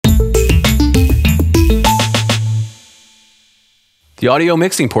The audio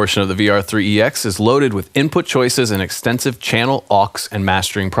mixing portion of the VR-3EX is loaded with input choices and extensive channel, aux, and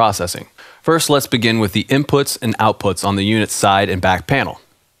mastering processing. First, let's begin with the inputs and outputs on the unit's side and back panel.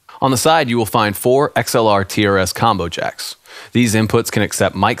 On the side, you will find 4 XLR TRS combo jacks. These inputs can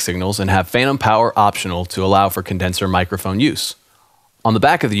accept mic signals and have phantom power optional to allow for condenser microphone use. On the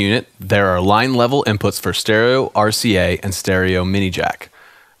back of the unit, there are line-level inputs for stereo, RCA, and stereo mini jack.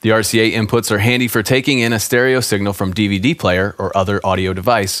 The RCA inputs are handy for taking in a stereo signal from DVD player or other audio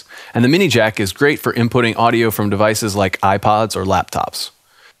device, and the mini jack is great for inputting audio from devices like iPods or laptops.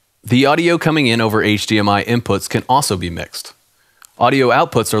 The audio coming in over HDMI inputs can also be mixed. Audio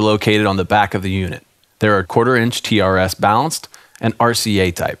outputs are located on the back of the unit. There are 1/4-inch TRS balanced and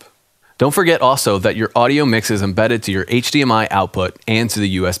RCA type. Don't forget also that your audio mix is embedded to your HDMI output and to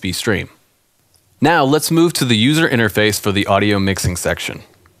the USB stream. Now let's move to the user interface for the audio mixing section.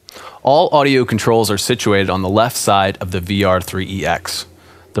 All audio controls are situated on the left side of the VR-3EX.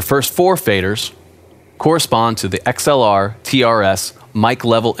 The first 4 faders correspond to the XLR, TRS, mic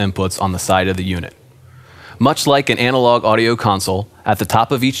level inputs on the side of the unit. Much like an analog audio console, at the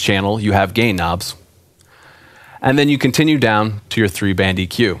top of each channel you have gain knobs, and then you continue down to your 3-band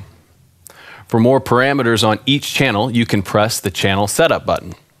EQ. For more parameters on each channel, you can press the channel setup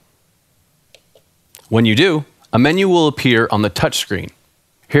button. When you do, a menu will appear on the touchscreen.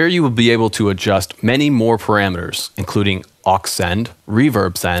 Here you will be able to adjust many more parameters, including aux send,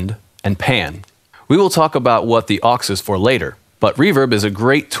 reverb send, and pan. We will talk about what the aux is for later, but reverb is a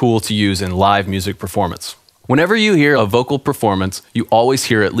great tool to use in live music performance. Whenever you hear a vocal performance, you always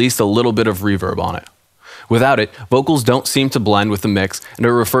hear at least a little bit of reverb on it. Without it, vocals don't seem to blend with the mix and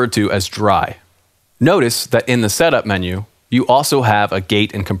are referred to as dry. Notice that in the setup menu, you also have a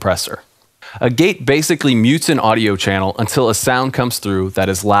gate and compressor. A gate basically mutes an audio channel until a sound comes through that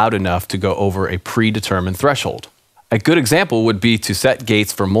is loud enough to go over a predetermined threshold. A good example would be to set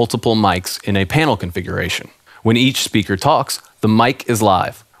gates for multiple mics in a panel configuration. When each speaker talks, the mic is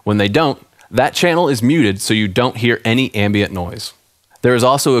live. When they don't, that channel is muted so you don't hear any ambient noise. There is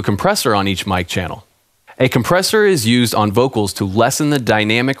also a compressor on each mic channel. A compressor is used on vocals to lessen the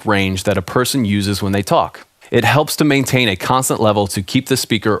dynamic range that a person uses when they talk. It helps to maintain a constant level to keep the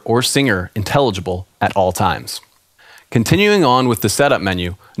speaker or singer intelligible at all times. Continuing on with the setup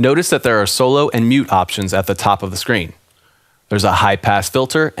menu, notice that there are solo and mute options at the top of the screen. There's a high-pass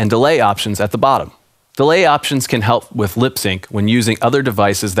filter and delay options at the bottom. Delay options can help with lip sync when using other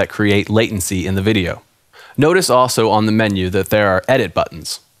devices that create latency in the video. Notice also on the menu that there are edit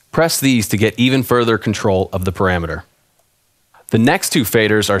buttons. Press these to get even further control of the parameter. The next 2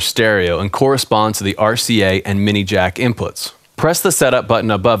 faders are stereo and correspond to the RCA and mini jack inputs. Press the setup button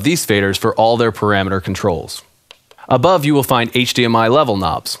above these faders for all their parameter controls. Above you will find HDMI level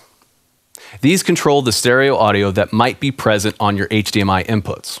knobs. These control the stereo audio that might be present on your HDMI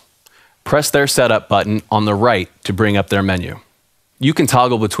inputs. Press their setup button on the right to bring up their menu. You can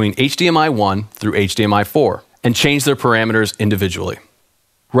toggle between HDMI 1 through HDMI 4 and change their parameters individually.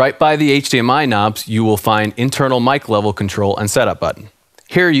 Right by the HDMI knobs, you will find internal mic level control and setup button.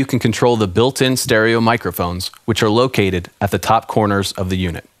 Here you can control the built-in stereo microphones, which are located at the top corners of the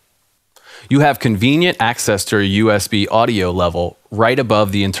unit. You have convenient access to a USB audio level right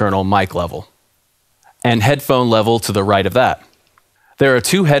above the internal mic level, and headphone level to the right of that. There are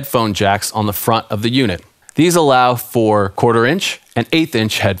 2 headphone jacks on the front of the unit. These allow for 1/4-inch and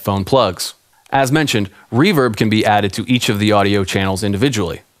 1/8-inch headphone plugs. As mentioned, reverb can be added to each of the audio channels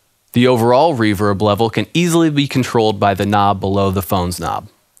individually. The overall reverb level can easily be controlled by the knob below the phone's knob.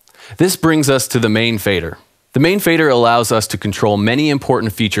 This brings us to the main fader. The main fader allows us to control many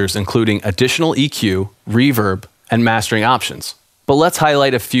important features including additional EQ, reverb, and mastering options. But let's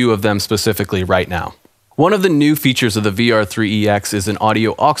highlight a few of them specifically right now. One of the new features of the VR-3EX is an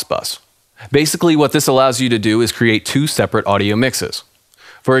audio aux bus. Basically what this allows you to do is create 2 separate audio mixes.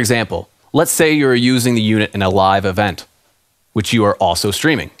 For example, let's say you're using the unit in a live event, which you are also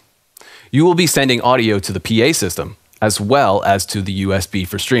streaming. You will be sending audio to the PA system, as well as to the USB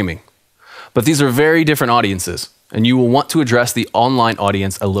for streaming. But these are very different audiences, and you will want to address the online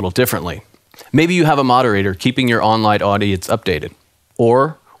audience a little differently. Maybe you have a moderator keeping your online audience updated,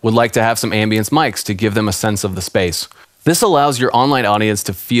 or would like to have some ambience mics to give them a sense of the space. This allows your online audience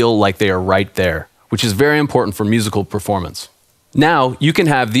to feel like they are right there, which is very important for musical performance. Now, you can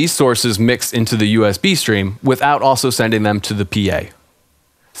have these sources mixed into the USB stream without also sending them to the PA.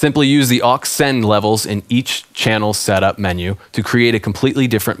 Simply use the aux send levels in each channel setup menu to create a completely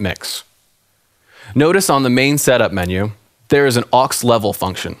different mix. Notice on the main setup menu, there is an aux level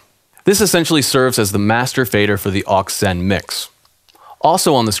function. This essentially serves as the master fader for the aux send mix.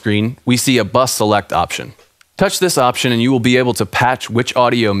 Also on the screen, we see a bus select option. Touch this option and you will be able to patch which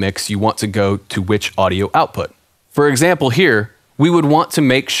audio mix you want to go to which audio output. For example here, we would want to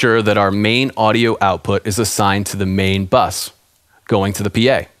make sure that our main audio output is assigned to the main bus, going to the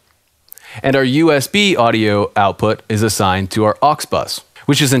PA. And our USB audio output is assigned to our aux bus,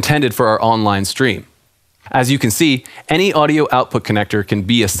 which is intended for our online stream. As you can see, any audio output connector can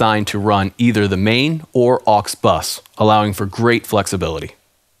be assigned to run either the main or aux bus, allowing for great flexibility.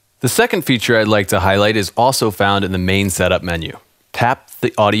 The second feature I'd like to highlight is also found in the main setup menu. Tap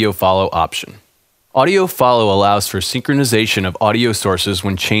the audio follow option. Audio follow allows for synchronization of audio sources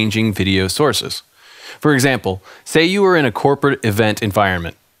when changing video sources. For example, say you are in a corporate event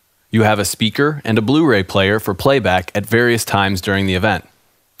environment. You have a speaker and a Blu-ray player for playback at various times during the event.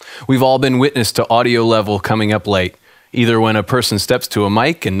 We've all been witness to audio level coming up late, either when a person steps to a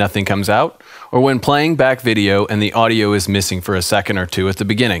mic and nothing comes out, or when playing back video and the audio is missing for a second or two at the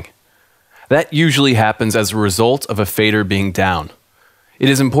beginning. That usually happens as a result of a fader being down. It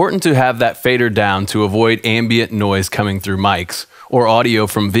is important to have that fader down to avoid ambient noise coming through mics or audio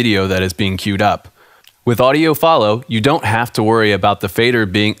from video that is being queued up. With audio follow, you don't have to worry about the fader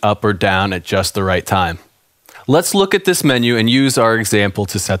being up or down at just the right time. Let's look at this menu and use our example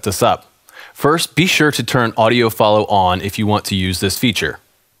to set this up. First, be sure to turn audio follow on if you want to use this feature.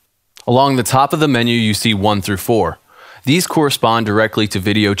 Along the top of the menu, you see 1 through 4. These correspond directly to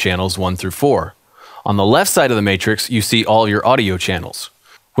video channels 1 through 4. On the left side of the matrix, you see all your audio channels.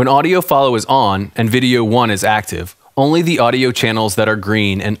 When audio follow is on and video 1 is active, only the audio channels that are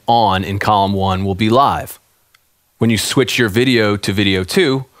green and on in column 1 will be live. When you switch your video to video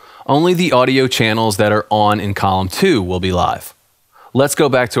 2, only the audio channels that are on in column 2 will be live. Let's go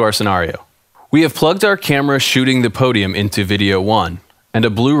back to our scenario. We have plugged our camera shooting the podium into video 1 and a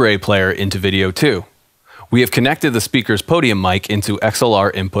Blu-ray player into video 2. We have connected the speaker's podium mic into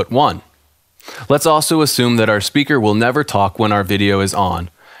XLR input 1. Let's also assume that our speaker will never talk when our video is on,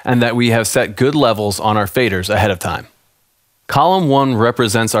 and that we have set good levels on our faders ahead of time. Column 1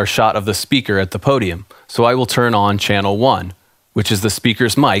 represents our shot of the speaker at the podium, so I will turn on channel 1, which is the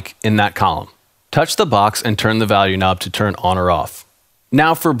speaker's mic in that column. Touch the box and turn the value knob to turn on or off.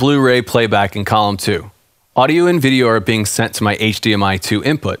 Now for Blu-ray playback in column 2. Audio and video are being sent to my HDMI 2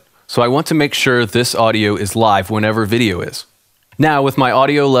 input, so I want to make sure this audio is live whenever video is. Now with my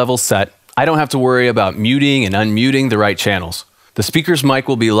audio levels set, I don't have to worry about muting and unmuting the right channels. The speaker's mic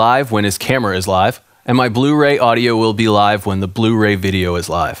will be live when his camera is live, and my Blu-ray audio will be live when the Blu-ray video is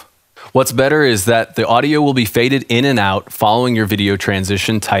live. What's better is that the audio will be faded in and out following your video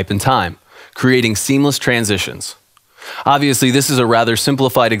transition type and time, creating seamless transitions. Obviously, this is a rather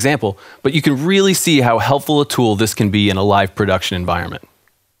simplified example, but you can really see how helpful a tool this can be in a live production environment.